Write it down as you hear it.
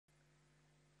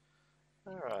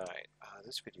Alright,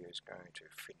 this video is going to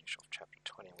finish off chapter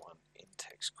 21 in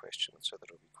text questions, so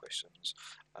that'll be questions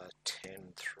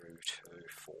 10 through to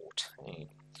 14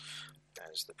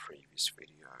 as the previous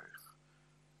video.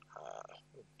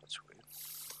 That's weird.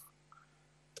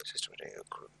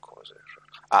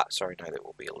 Sorry, no, there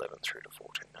will be 11 through to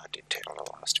 14. I did 10 on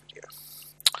the last video.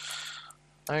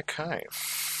 Okay.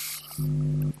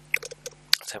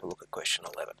 Let's have a look at question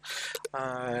 11.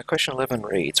 Question 11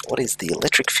 reads, what is the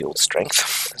electric field strength?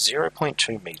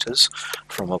 0.2 meters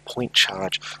from a point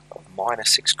charge of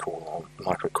 -6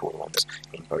 microcoulombs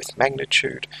in both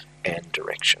magnitude and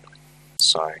direction.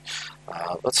 So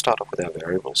let's start off with our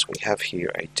variables. We have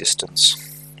here a distance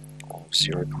of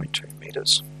 0.2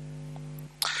 meters.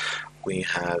 We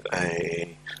have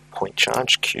a point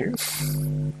charge Q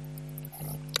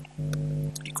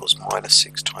equals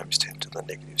 -6 times 10 to the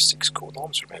 -6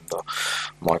 coulombs. Remember,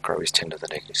 micro is 10 to the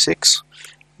 -6,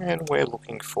 and we're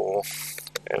looking for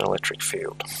an electric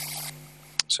field.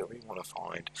 So we want to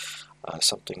find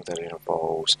something that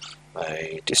involves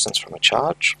a distance from a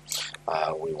charge.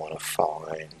 We want to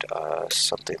find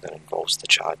something that involves the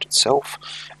charge itself,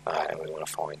 and we want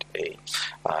to find E.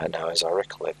 Now, as I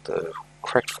recollect, the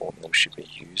correct formula we should be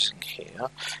using here,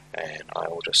 and I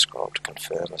will just scroll to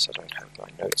confirm as I don't have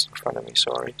my notes in front of me,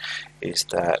 sorry, is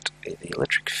that the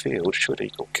electric field should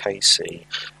equal Kc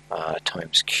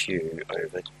times Q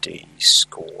over D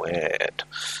squared.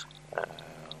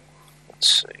 Let's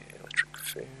see, electric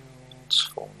fields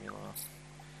formula.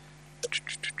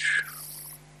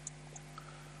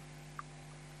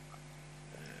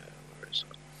 Where is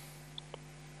it?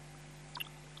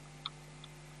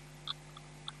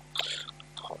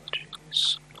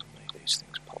 Apologies, normally these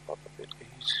things pop up a bit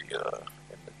easier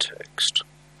in the text.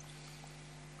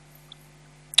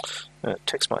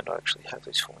 Text might not actually have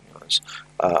these formulas.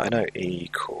 I know E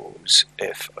equals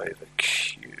F over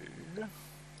Q.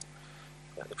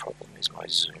 The problem is my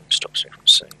zoom stops me from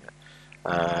seeing it.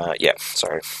 Yeah,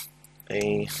 sorry.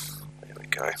 E, there we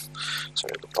go. So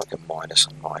it looked like a minus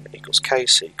on mine. Equals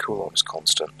Kc, Coulomb's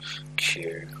constant,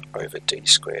 Q over D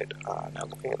squared. Now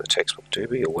looking at the textbook, do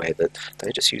be aware that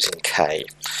they're just using K.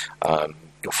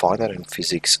 You'll find that in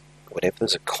physics, whenever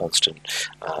there's a constant,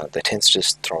 they tend to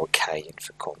just throw a K in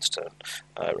for constant.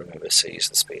 Remember, C is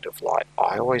the speed of light.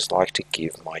 I always like to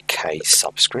give my K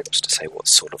subscripts to say what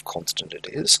sort of constant it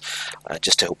is,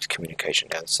 just to help with communication.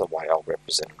 Now, that's the way I'll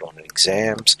represent it on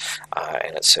exams,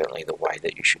 and it's certainly the way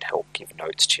that you should help give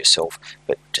notes to yourself,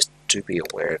 but just do be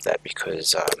aware of that,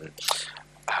 because a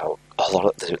lot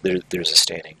of there's a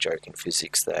standing joke in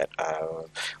physics that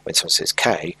when someone says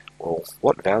K, well,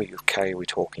 what value of K are we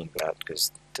talking about?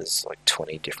 Because there's like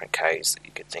 20 different Ks that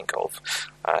you could think of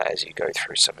as you go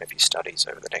through some of your studies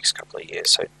over the next couple of years,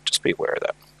 so just be aware of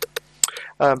that.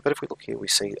 But if we look here, we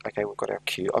see, okay, we've got our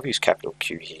Q. I've used capital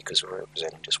Q here because we're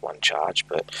representing just one charge,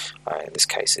 but in this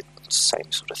case it's the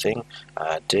same sort of thing.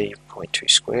 D, 0.2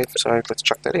 squared, so let's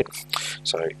chuck that in.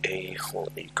 So E will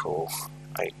equal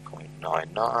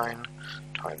 8.99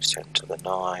 times 10 to the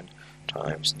 9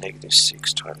 times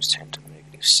 -6 times 10 to the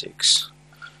 -6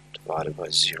 divided by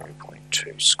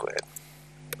 0.2 squared.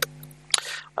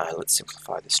 Let's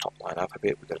simplify this top line up a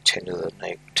bit. We've got 10 to the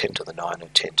 9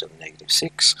 and 10 to the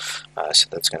 -6, so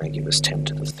that's going to give us 10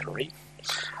 to the 3.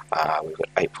 We've got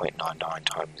 8.99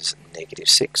 times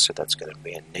 -6, so that's going to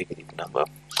be a negative number.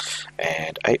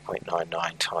 And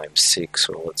 8.99 times 6,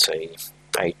 well, let's say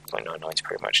 8.99 is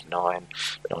pretty much 9.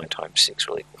 9 times 6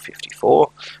 will equal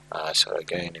 54. So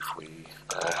again, if we...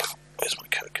 where's my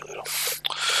calculator?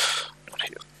 Not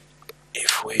here.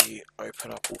 If we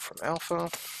open up Wolfram Alpha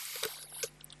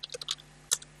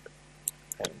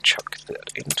and chuck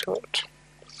that into it,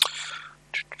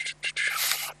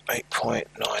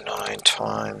 8.99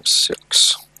 times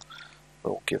 6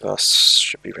 will give us,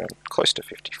 should be around close to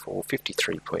 54,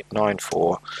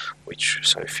 53.94, which,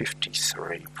 so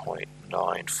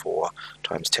 53.94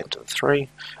 times 10 to the 3,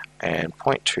 and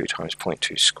 0.2 times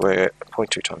 0.2 squared,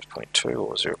 0.2 times 0.2,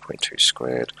 or 0.2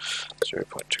 squared,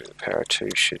 0.2 to the power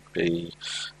 2 should be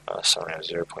somewhere around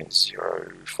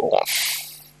 0.04.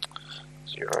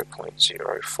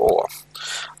 0.04.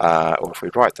 Or if we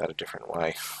write that a different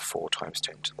way, 4 times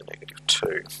 10 to the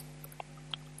 -2.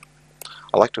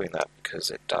 I like doing that because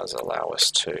it does allow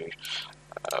us to,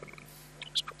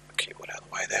 just put the keyboard out of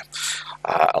the way there,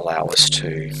 allow us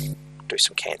to do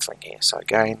some cancelling here. So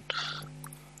again,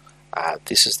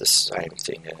 this is the same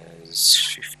thing as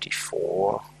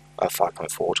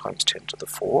 5.4 times 10 to the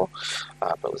 4,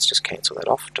 but let's just cancel that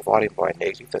off. Dividing by a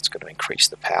negative, that's going to increase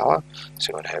the power,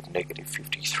 so we're going to have negative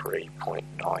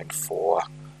 53.94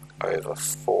 over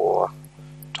 4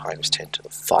 times 10 to the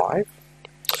 5.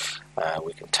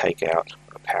 We can take out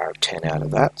a power of 10 out of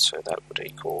that, so that would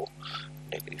equal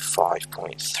negative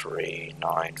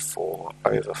 5.394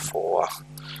 over 4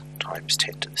 times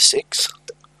 10 to the 6.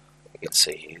 You can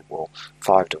see here, well,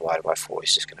 5 divided by 4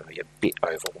 is just going to be a bit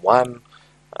over 1,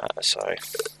 so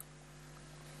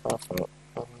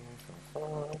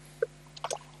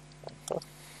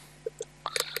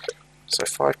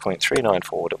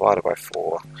 5.394 divided by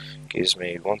 4 gives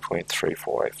me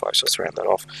 1.3485, so let's round that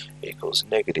off, equals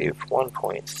negative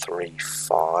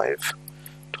 1.35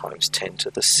 times 10 to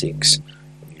the 6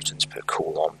 newtons per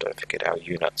coulomb. Don't forget our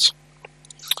units.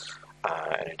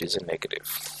 And it is a negative,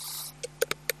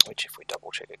 which if we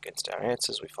double check against our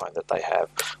answers, we find that they have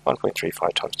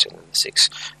 1.35 times 10 to the 6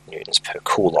 newtons per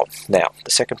coulomb. Now,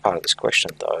 the second part of this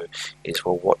question, though, is,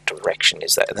 well, what direction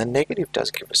is that? And the negative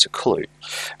does give us a clue.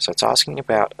 So it's asking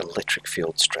about electric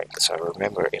field strength. So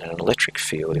remember, in an electric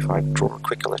field, if I draw a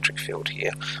quick electric field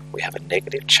here, we have a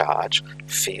negative charge.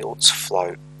 Fields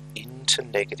flow into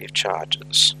negative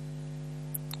charges.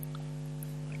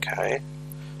 Okay?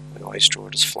 We always draw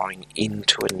it as flowing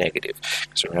into a negative,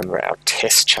 because remember, our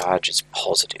test charge is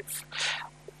positive.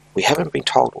 We haven't been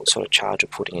told what sort of charge we're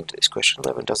putting into this. Question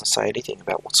 11 doesn't say anything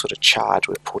about what sort of charge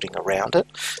we're putting around it,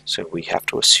 so we have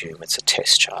to assume it's a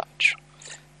test charge.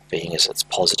 Being as it's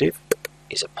positive,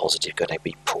 is a positive going to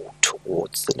be pulled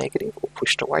towards the negative or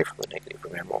pushed away from the negative?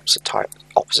 Remember,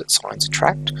 opposite signs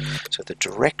attract, so the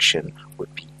direction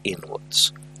would be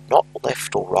inwards. Not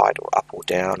left or right or up or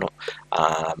down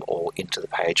or into the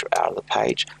page or out of the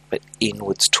page, but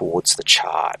inwards towards the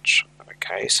charge.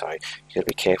 Okay, so you've got to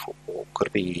be careful, or got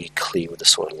to be clear with the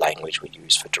sort of language we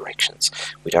use for directions.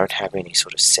 We don't have any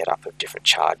sort of setup of different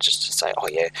charges to say, oh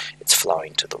yeah, it's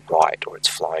flowing to the right or it's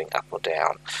flowing up or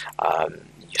down.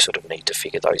 You sort of need to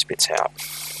figure those bits out.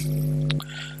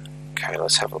 Okay,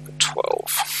 let's have a look at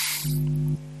 12.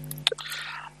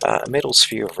 A metal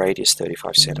sphere of radius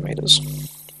 35 centimeters.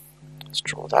 Let's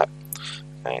draw that.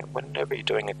 And whenever you're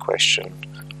doing a question,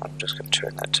 I'm just going to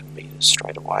turn that to meters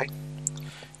straight away.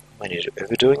 When you're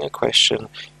ever doing a question,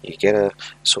 you get a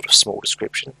sort of small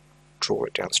description, draw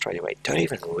it down straight away. Don't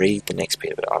even read the next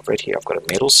bit of it. I've read here, I've got a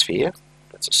metal sphere,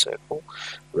 that's a circle,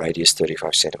 radius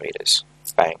 35 centimeters.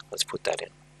 Bang, let's put that in.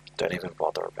 Don't even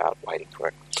bother about waiting for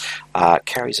it.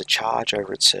 Carries a charge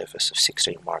over its surface of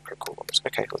 16 microcoulombs.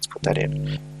 Okay, let's put that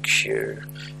in. Q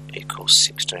equals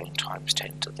 16 times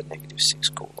 10 to the negative 6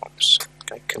 coulombs.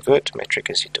 Okay, convert to metric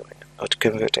as you're doing it, or to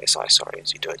convert to SI, sorry,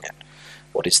 as you're doing that.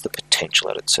 What is the potential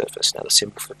at its surface? Now, the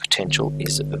symbol for potential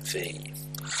is a V.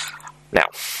 Now,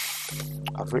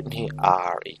 I've written here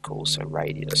R equals a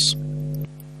radius.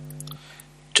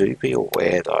 Do be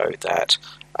aware, though, that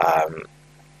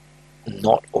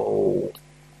not all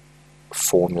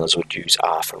formulas would use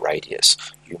R for radius.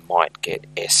 You might get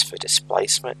S for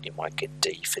displacement, you might get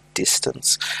D for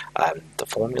distance. The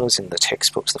formulas in the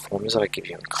textbooks, the formulas that I give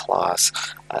you in class,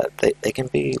 they can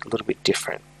be a little bit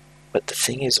different. But the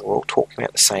thing is, we're all talking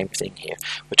about the same thing here.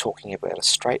 We're talking about a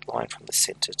straight line from the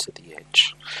center to the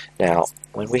edge. Now,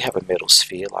 when we have a metal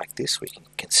sphere like this, we can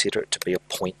consider it to be a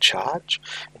point charge.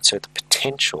 And so the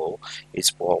potential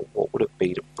is, well, what would it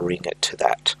be to bring it to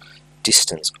that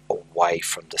distance away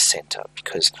from the center?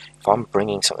 Because if I'm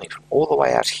bringing something from all the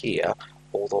way out here,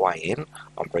 all the way in,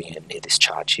 I'm bringing it near this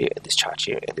charge here, and this charge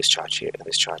here, and this charge here, and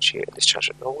this charge here, and this charge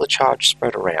here, and all the charge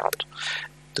spread around.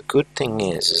 The good thing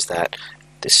is that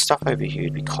this stuff over here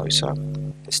would be closer,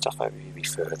 this stuff over here would be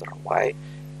further away,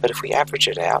 but if we average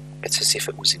it out, it's as if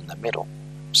it was in the middle.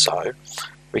 So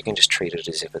we can just treat it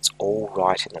as if it's all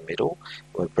right in the middle.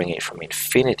 We're bringing it from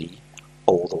infinity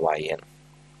all the way in.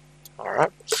 Alright,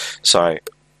 so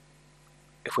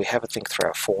if we have a think through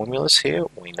our formulas here,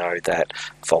 we know that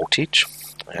voltage,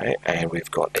 okay, and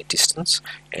we've got a distance,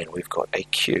 and we've got a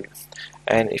Q.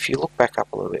 And if you look back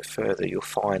up a little bit further, you'll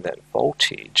find that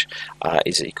voltage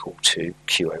is equal to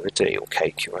Q over D, or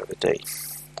KQ over D.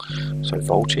 So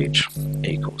voltage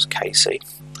equals Kc.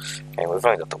 And we've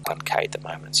only got the 1K at the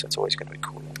moment, so it's always going to be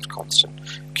Coulomb's constant.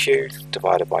 Q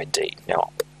divided by D.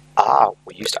 Now, R,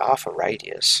 we used R for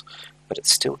radius, but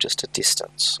it's still just a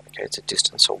distance. Okay, it's a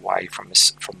distance away from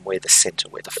where the center,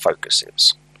 where the focus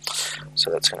is.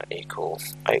 So that's going to equal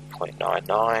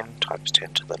 8.99 times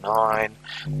 10 to the 9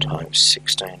 times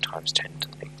 16 times 10 to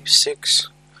the negative 6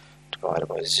 divided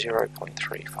by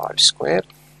 0.35 squared.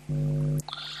 And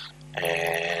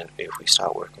if we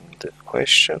start working with the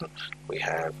question, we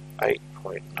have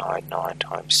 8.99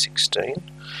 times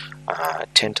 16,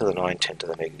 10 to the 9, 10 to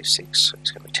the negative 6, so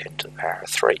it's going to be 10 to the power of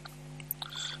 3.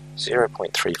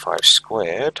 0.35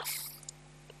 squared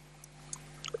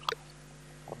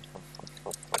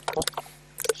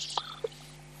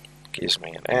gives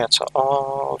me an answer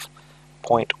of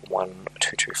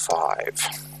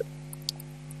 0.1225.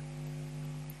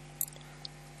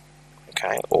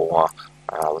 Okay, or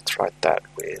let's write that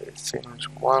with things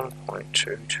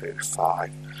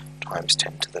 1.225 times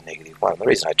 10 to the negative 1. The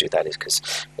reason I do that is because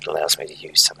it allows me to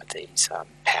use some of these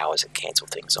powers and cancel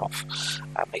things off.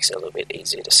 Makes it a little bit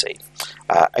easier to see.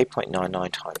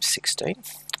 8.99 times 16.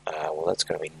 Well, that's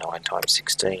going to be 9 times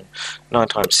 16. 9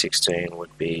 times 16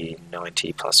 would be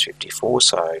 90 plus 54,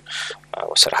 so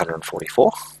what's that,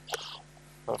 144?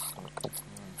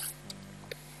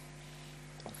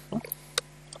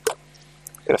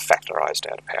 Could have factorised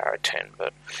out a power of 10,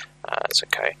 but it's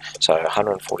okay. So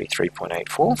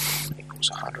 143.84 equals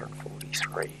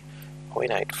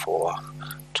 143.84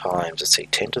 times, let's see,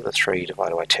 10 to the 3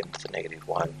 divided by 10 to the negative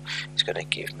 1 is going to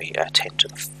give me a 10 to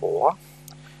the 4.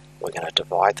 We're going to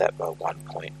divide that by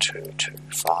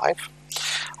 1.225.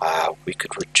 We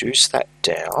could reduce that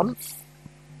down.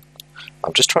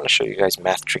 I'm just trying to show you guys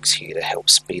math tricks here to help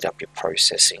speed up your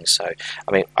processing. So,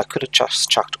 I mean, I could have just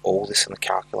chucked all this in the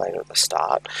calculator at the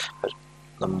start, but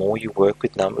the more you work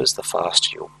with numbers, the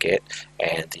faster you'll get,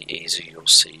 and the easier you'll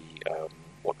see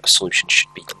what a solution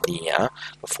should be near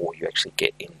before you actually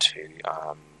get into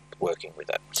working with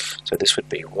it. So this would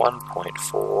be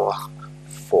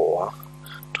 1.44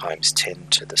 times 10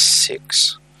 to the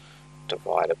 6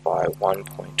 divided by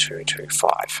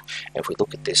 1.225. And if we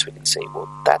look at this, we can see, well,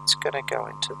 that's going to go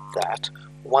into that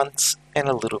once and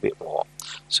a little bit more.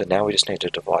 So now we just need to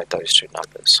divide those two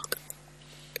numbers.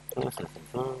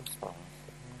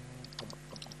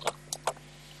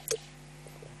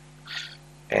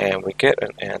 And we get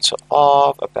an answer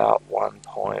of about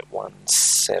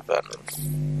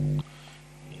 1.17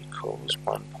 equals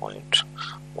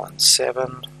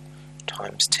 1.17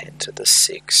 times 10 to the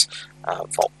 6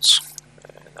 volts.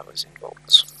 And that was in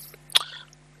volts.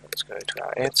 Let's go to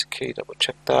our answer key, double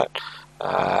check that.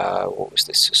 What was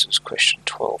this? This was question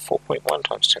 12. 4.1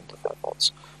 times 10 to the 5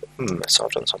 volts. So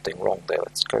I've done something wrong there.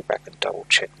 Let's go back and double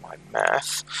check my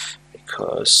math,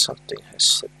 because something has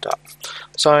slipped up.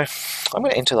 So I'm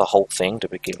going to enter the whole thing to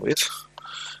begin with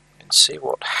and see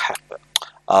what happened.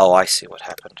 Oh, I see what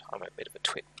happened. I'm a bit of a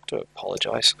twit. Do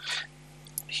apologise.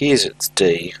 Here's its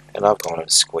D, and I've gone and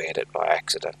squared it by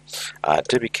accident.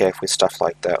 Do be careful with stuff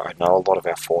like that. I know a lot of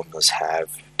our formulas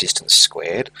have distance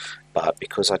squared, but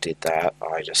because I did that,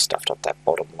 I just stuffed up that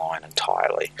bottom line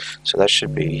entirely. So that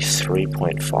should be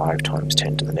 3.5 times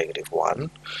 10 to the negative 1,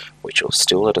 which will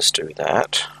still let us do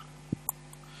that.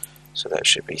 So that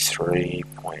should be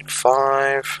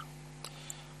 3.5.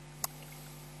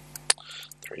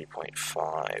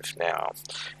 3.5. Now,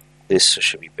 this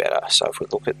should be better. So if we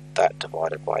look at that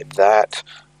divided by that,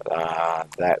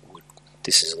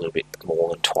 this is a little bit more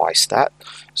than twice that.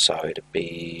 So it'd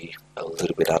be a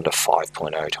little bit under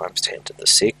 5.0 times 10 to the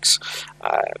 6.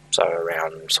 So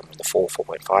around somewhere in the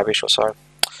 4.5-ish or so.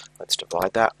 Let's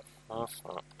divide that.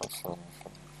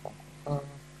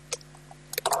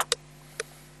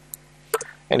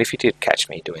 And if you did catch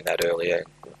me doing that earlier,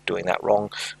 doing that wrong,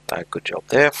 good job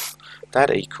there. That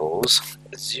equals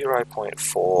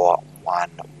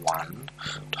 0.411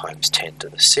 times 10 to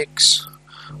the 6,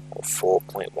 or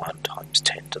 4.1 times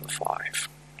 10 to the 5,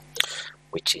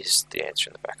 which is the answer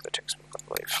in the back of the textbook, I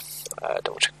believe.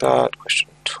 Double check that. Question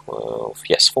 12.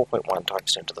 Yes, 4.1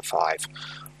 times 10 to the 5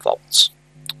 volts.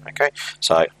 Okay,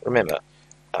 so remember,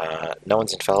 no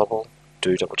one's infallible.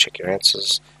 Do double check your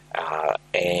answers,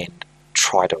 and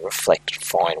try to reflect and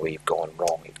find where you've gone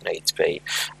wrong if needs be.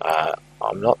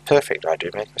 I'm not perfect, I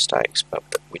do make mistakes, but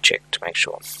we check to make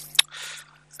sure.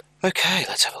 Okay,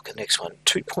 let's have a look at the next one.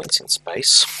 2 points in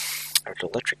space are at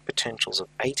electric potentials of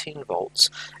 18 volts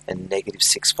and negative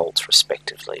 6 volts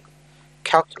respectively.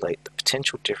 Calculate the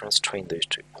potential difference between those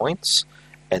 2 points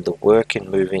and the work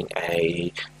in moving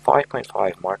a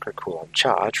 5.5 microcoulomb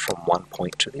charge from one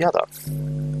point to the other.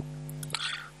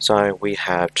 So we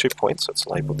have 2 points, let's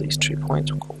label these 2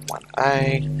 points. We'll call one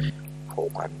A, call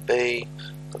one B.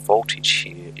 The voltage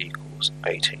here equals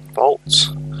 18 volts.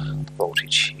 The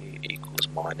voltage here equals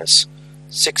minus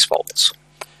 6 volts.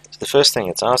 So the first thing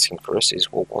it's asking for us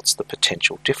is, well, what's the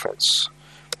potential difference?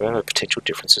 Remember, potential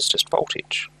difference is just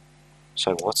voltage.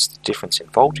 So what's the difference in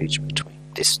voltage between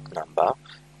this number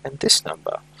and this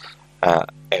number?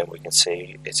 And we can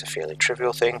see it's a fairly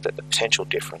trivial thing, that the potential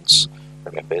difference,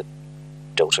 remember,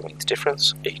 delta means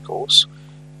difference, equals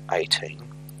 18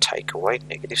 take away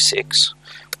negative 6.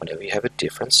 Whenever you have a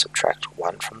difference, subtract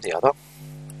one from the other,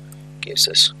 gives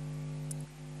us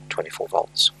 24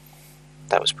 volts.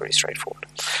 That was pretty straightforward.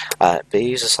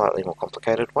 B is a slightly more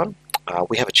complicated one.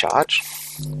 We have a charge,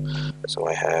 so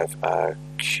I have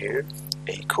Q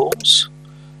equals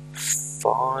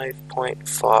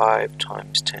 5.5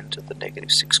 times 10 to the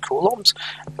negative 6 coulombs,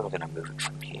 and we're going to move it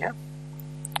from here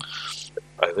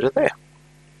over to there.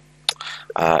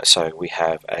 So we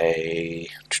have a...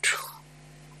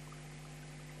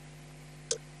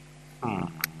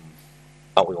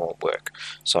 Oh, we want work.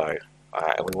 So,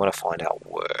 and we want to find out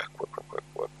work.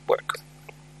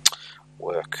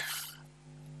 Work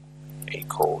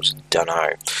equals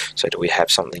dunno. So do we have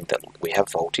something that we have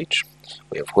voltage,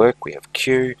 we have work, we have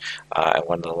Q, and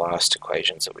one of the last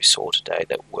equations that we saw today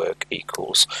that work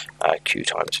equals Q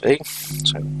times V.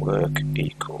 So work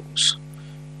equals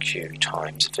Q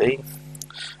times V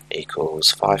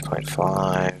equals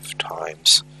 5.5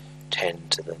 times 10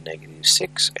 to the negative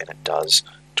 6, and it does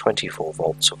 24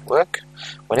 volts of work.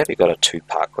 Whenever you've got a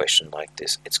two-part question like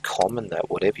this, it's common that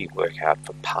whatever you work out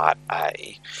for part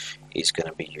A is going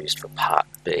to be used for part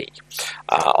B.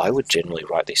 I would generally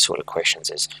write these sort of questions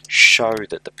as show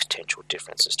that the potential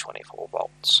difference is 24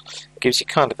 volts. It gives you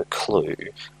kind of a clue,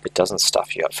 but doesn't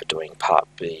stuff you up for doing part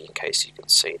B in case you can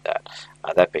see that.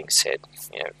 That being said,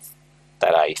 you know,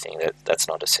 that A thing, that's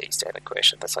not a C standard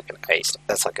question. That's like an A.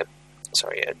 That's like a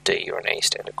D or an E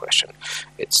standard question.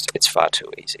 It's far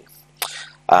too easy.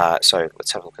 So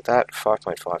let's have a look at that.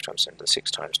 5.5 times 10 to the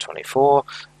 6 times 24.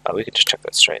 We can just check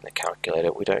that straight in the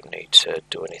calculator. We don't need to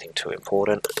do anything too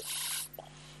important.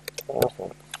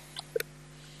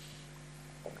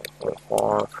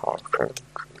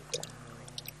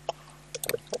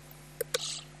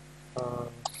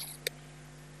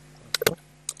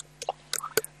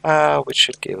 Which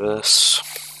should give us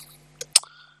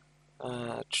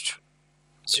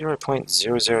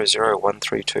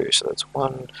 0.000132, so that's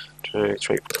 1, 2,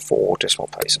 3, 4 decimal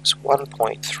places.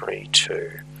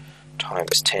 1.32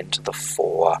 times 10 to the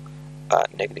 4,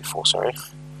 negative 4, sorry,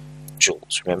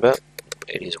 joules. Remember,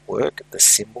 it is work. The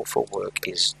symbol for work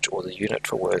is, or the unit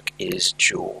for work is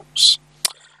joules.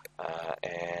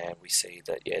 And we see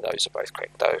that, yeah, those are both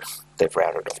correct, though they've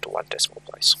rounded off to 1 decimal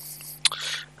place.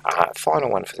 Final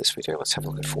one for this video, let's have a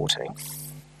look at 14.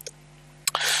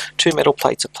 Two metal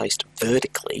plates are placed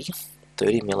vertically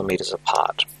 30 millimeters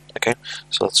apart. Okay,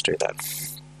 so let's do that.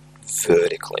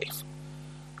 Vertically.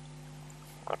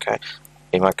 Okay,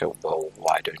 you might go, well,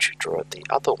 why don't you draw it the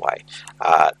other way?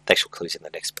 The actual clue's in the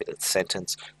next bit of the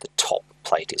sentence. The top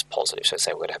plate is positive, so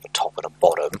say we're going to have a top and a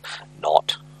bottom,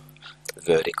 not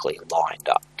vertically lined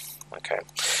up. Okay,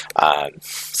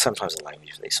 sometimes the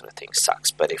language of these sort of things sucks,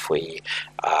 but if we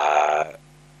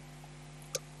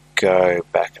go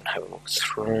back and have a look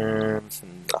through,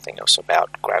 nothing else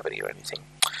about gravity or anything.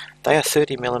 They are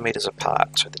 30 millimeters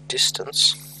apart, so the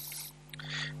distance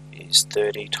is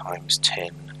 30 times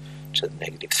 10 to the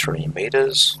negative 3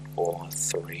 meters, or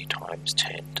 3 times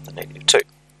 10 to the negative 2.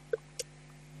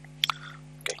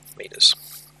 Okay, meters.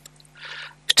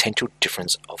 Potential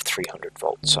difference of 300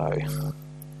 volts, so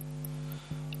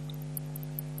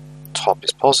top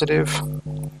is positive,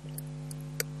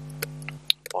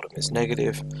 bottom is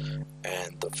negative,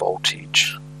 and the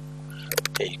voltage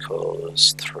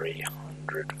equals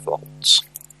 300 volts.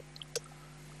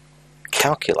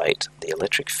 Calculate the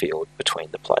electric field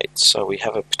between the plates. So we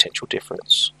have a potential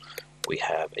difference, we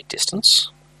have a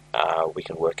distance, we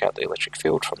can work out the electric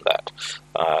field from that.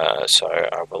 So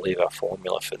I believe our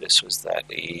formula for this was that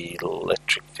the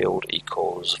electric field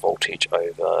equals voltage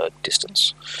over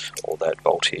distance, or that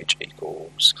voltage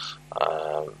equals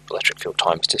electric field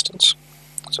times distance.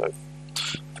 So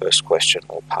first question,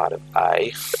 or part of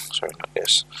A, sorry, not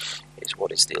S, is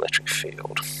what is the electric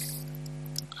field?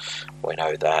 We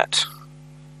know that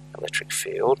electric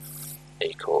field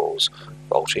equals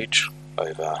voltage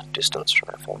over distance from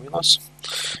our formulas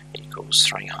equals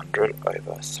 300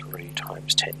 over 3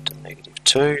 times 10 to the negative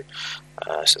 2.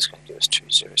 So it's going to give us 2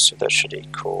 zeros, so that should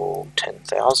equal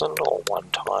 10,000, or 1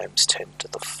 times 10 to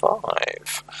the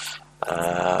 5.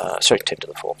 Sorry, 10 to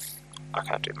the 4. I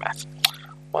can't do math.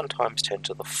 1 times 10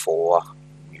 to the 4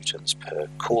 newtons per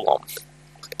coulomb.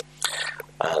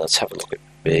 Let's have a look at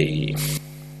B.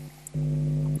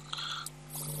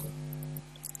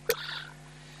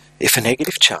 If a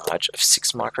negative charge of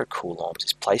 6 microcoulombs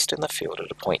is placed in the field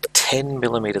at a point 10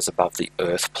 millimeters above the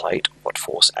earth plate, what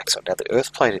force acts on? Now the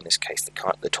earth plate in this case,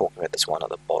 they're talking about this one at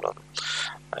the bottom.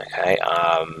 Okay,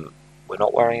 we're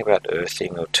not worrying about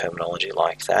earthing or terminology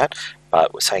like that,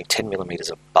 but we're saying 10 millimeters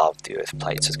above the earth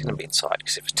plate, so it's going to be inside,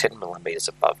 because if it's 10 millimeters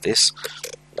above this,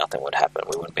 nothing would happen.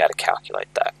 We wouldn't be able to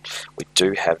calculate that. We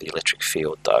do have the electric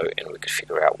field though, and we could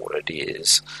figure out what it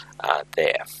is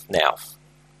there. Now,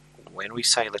 when we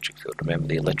say electric field, remember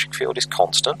the electric field is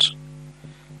constant.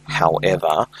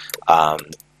 However,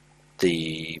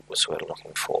 what's the word I'm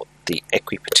looking for, the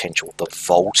equipotential, the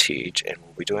voltage, and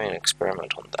we'll be doing an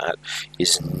experiment on that,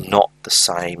 is not the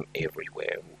same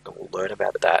everywhere. And we'll learn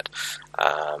about that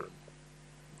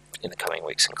in the coming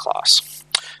weeks in class.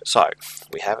 So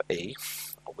we have E.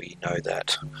 We know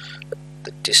that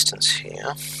the distance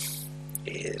here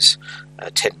is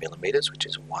 10 millimeters, which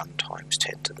is 1 times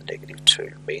 10 to the negative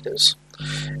 2 meters,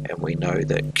 and we know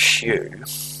that Q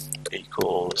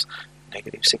equals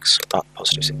negative 6,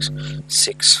 positive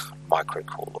 6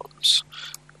 microcoulombs.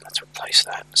 Let's replace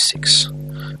that, 6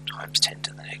 times 10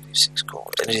 to the negative 6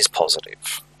 coulombs, and it is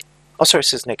positive. Oh, sorry, it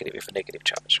says negative, if a negative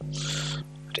charge.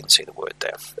 I didn't see the word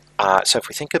there. So if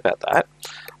we think about that,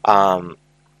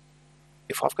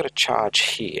 if I've got a charge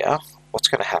here, what's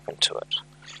going to happen to it?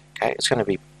 Okay, it's going to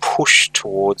be pushed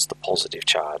towards the positive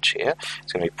charge here.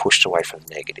 It's going to be pushed away from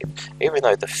the negative. Even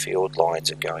though the field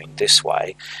lines are going this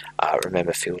way,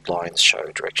 remember field lines show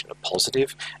a direction of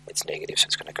positive, it's negative, so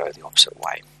it's going to go the opposite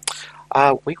way.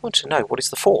 We want to know, what is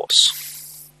the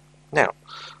force? Now,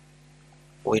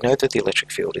 we know that the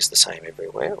electric field is the same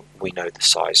everywhere. We know the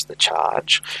size of the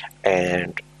charge,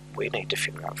 and we need to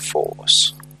figure out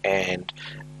force. And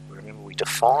remember, we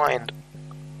defined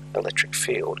electric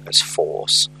field as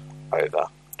force over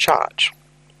charge.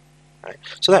 Right?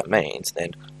 So that means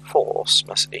then force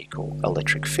must equal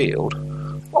electric field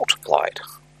multiplied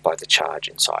by the charge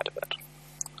inside of it.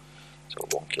 So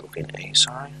wonky looking E,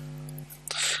 sorry.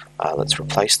 Let's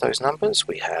replace those numbers.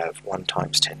 We have 1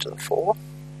 times 10 to the 4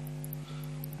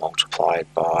 multiplied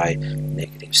by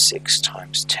negative 6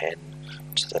 times 10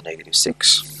 to the negative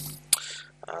 6.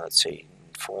 Let's see,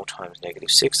 4 times negative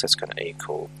 6, that's going to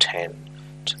equal 10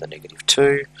 to the negative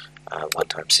 2. 1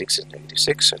 times 6 is negative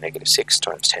 6, so negative 6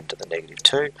 times 10 to the negative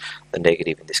 2. The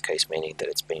negative in this case meaning that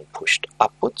it's being pushed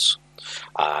upwards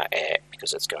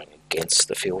because it's going against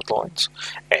the field lines,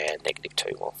 and negative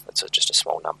 2, well, that's just a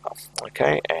small number.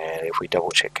 Okay, and if we double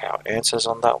check our answers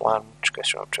on that one, which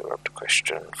goes up to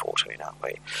question 14, aren't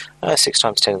we? 6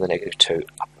 times 10 to the negative 2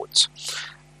 upwards.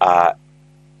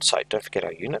 So don't forget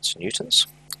our units, newtons,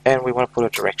 and we want to put a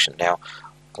direction. Now,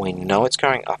 we know it's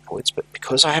going upwards, but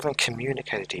because I haven't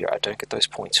communicated here, I don't get those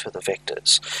points for the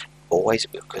vectors. Always,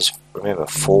 because remember,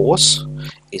 force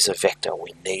is a vector.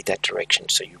 We need that direction,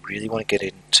 so you really want to get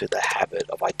into the habit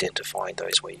of identifying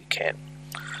those where you can.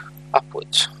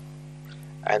 Upwards.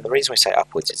 And the reason we say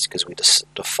upwards is because we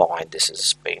just defined this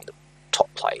as being the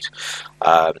top plate.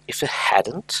 If it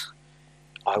hadn't,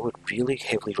 I would really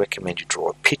heavily recommend you draw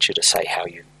a picture to say how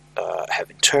you have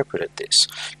interpreted this,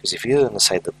 because if you're going to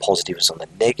say the positive is on the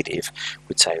negative,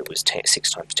 we'd say it was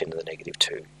 6 times 10 to the negative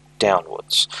 2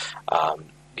 downwards.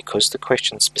 Because the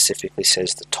question specifically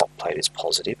says the top plate is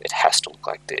positive, it has to look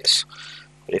like this.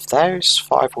 But if those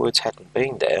 5 words hadn't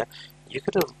been there, you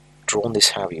could have drawn this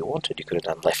however you wanted. You could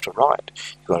have done left or right.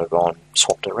 You could have gone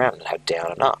swapped it around and had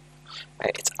down and up.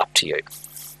 It's up to you.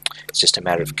 It's just a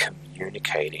matter of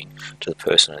communicating to the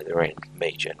person in the room,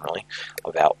 me generally,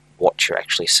 about what you're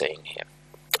actually seeing here.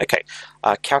 Okay,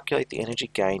 calculate the energy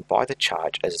gained by the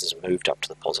charge as it is moved up to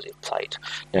the positive plate.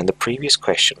 Now in the previous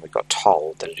question we got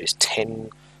told that it is 10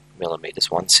 millimeters,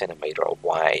 1 centimeter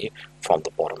away from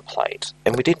the bottom plate.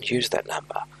 And we didn't use that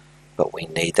number, but we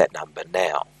need that number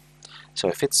now. So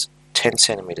if it's 10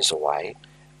 centimeters away,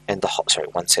 and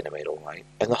 1 centimeter away,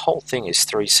 and the whole thing is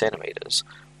 3 centimeters,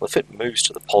 well, if it moves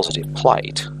to the positive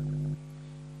plate,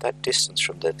 that distance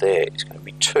from there is going to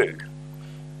be 2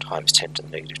 times 10 to the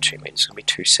negative 2 meters. It's going to be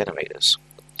 2 centimeters.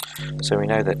 So we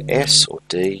know that S or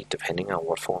D, depending on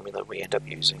what formula we end up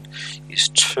using, is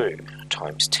 2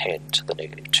 times 10 to the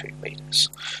negative 2 meters.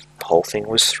 The whole thing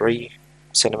was 3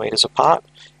 centimeters apart.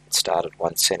 It started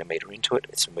 1 centimeter into it.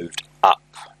 It's moved up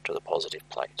to the positive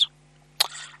plate.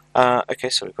 Okay,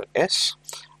 so we've got S.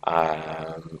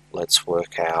 Let's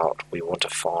work out, we want to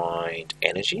find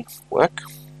energy, work.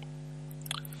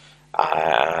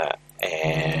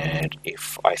 And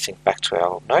if I think back to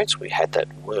our notes, we had that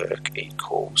work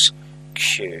equals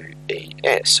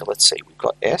QES. So let's see, we've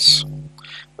got S,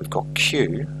 we've got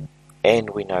Q,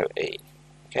 and we know E.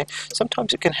 Okay,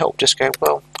 sometimes it can help just go,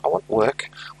 well, I want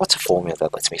work. What's a formula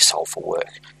that lets me solve for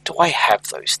work? Do I have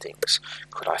those things?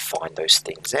 Could I find those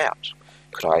things out?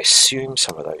 Could I assume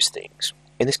some of those things?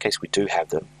 In this case, we do have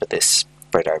them, but they're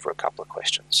spread over a couple of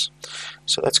questions.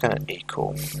 So that's going to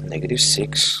equal negative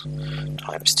 6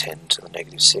 times 10 to the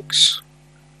negative 6.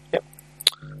 Yep.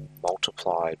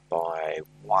 Multiplied by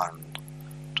 1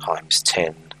 times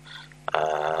 10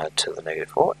 to the negative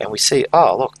 4. And we see,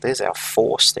 oh, look, there's our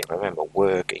force thing. Remember,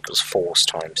 work equals force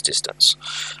times distance.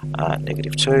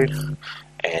 Negative 2.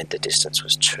 And the distance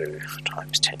was 2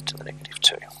 times 10 to the negative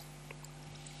 2.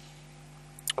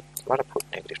 might have put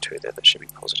 -2 there, that should be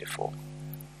 +4.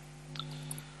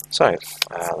 So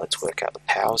let's work out the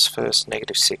powers first.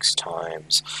 -6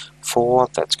 times 4,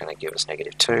 that's going to give us -2.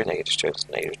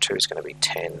 -2 is going to be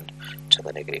 10 to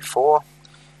the -4.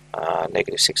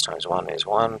 -6 times 1 is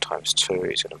 1, times 2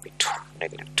 is going to be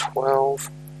 -12,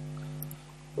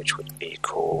 which would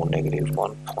equal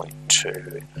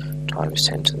 -1.2 times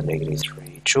 10 to the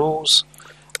 -3 joules,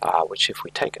 which if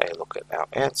we take a look at our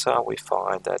answer, we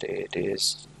find that it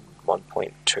is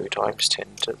 1.2 times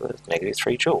 10 to the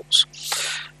 -3 joules.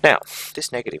 Now,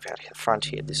 this negative out here, front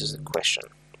here, this is the question.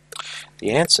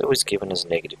 The answer was given as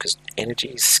negative because energy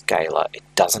is scalar, it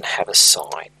doesn't have a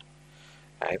sign.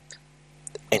 Okay?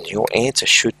 And your answer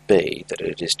should be that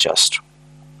it is just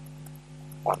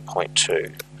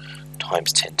 1.2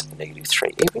 times 10 to the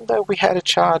 -3. Even though we had a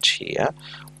charge here,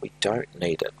 we don't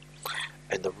need it.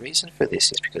 And the reason for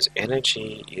this is because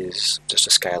energy is just a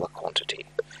scalar quantity.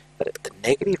 But the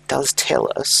negative does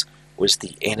tell us was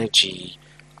the energy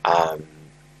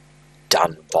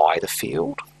done by the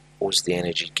field, or was the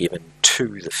energy given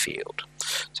to the field.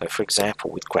 So for example,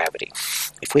 with gravity,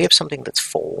 if we have something that's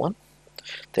fallen,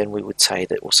 then we would say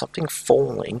that, well, something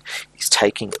falling is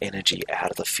taking energy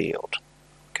out of the field.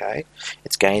 Okay,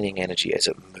 it's gaining energy as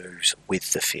it moves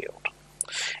with the field.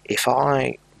 If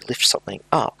I lift something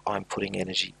up, I'm putting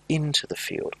energy into the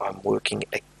field. I'm working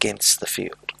against the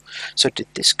field. So did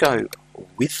this go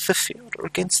with the field or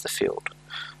against the field?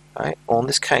 Right? Well, in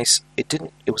this case, it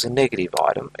didn't. It was a negative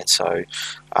item, and so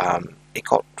it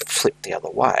got flipped the other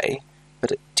way.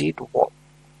 But it did what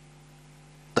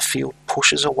the field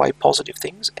pushes away positive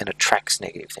things and attracts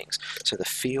negative things. So the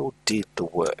field did the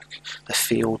work. The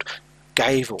field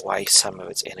gave away some of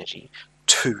its energy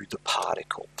to the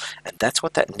particle, and that's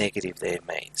what that negative there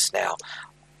means. Now,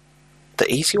 the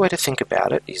easy way to think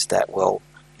about it is that, well,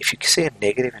 if you see a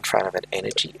negative in front of an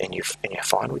energy and you're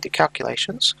fine with your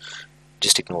calculations,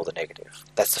 just ignore the negative.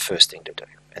 That's the first thing to do,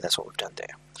 and that's what we've done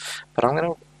there. But I'm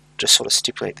going to just sort of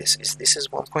stipulate this is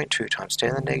 1.2 times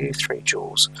 10 to the -3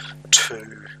 joules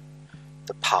to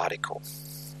the particle.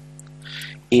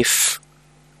 If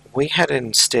we had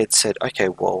instead said, okay,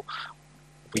 well,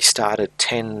 we started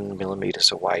 10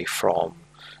 millimeters away from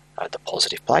the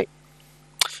positive plate,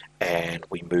 and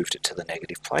we moved it to the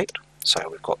negative plate. So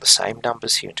we've got the same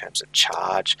numbers here in terms of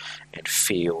charge and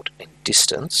field and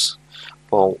distance.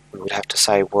 Well, we would have to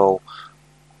say, well,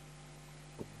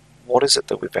 what is it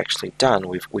that we've actually done?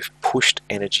 We've pushed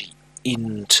energy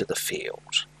into the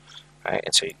field, right?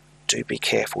 And so do be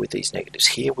careful with these negatives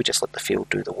here. We just let the field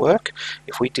do the work.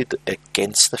 If we did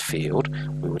against the field,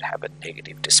 we would have a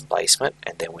negative displacement,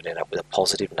 and then we'd end up with a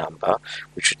positive number,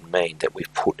 which would mean that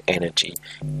we've put energy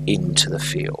into the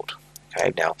field.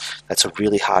 Okay, now that's a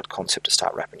really hard concept to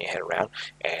start wrapping your head around,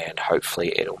 and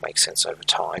hopefully it'll make sense over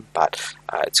time, but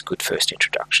it's a good first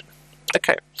introduction.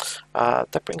 Okay,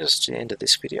 that brings us to the end of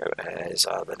this video, as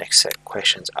the next set of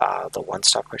questions are the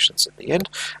one-star questions at the end,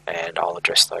 and I'll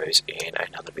address those in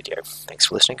another video. Thanks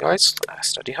for listening, guys.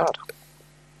 Study hard.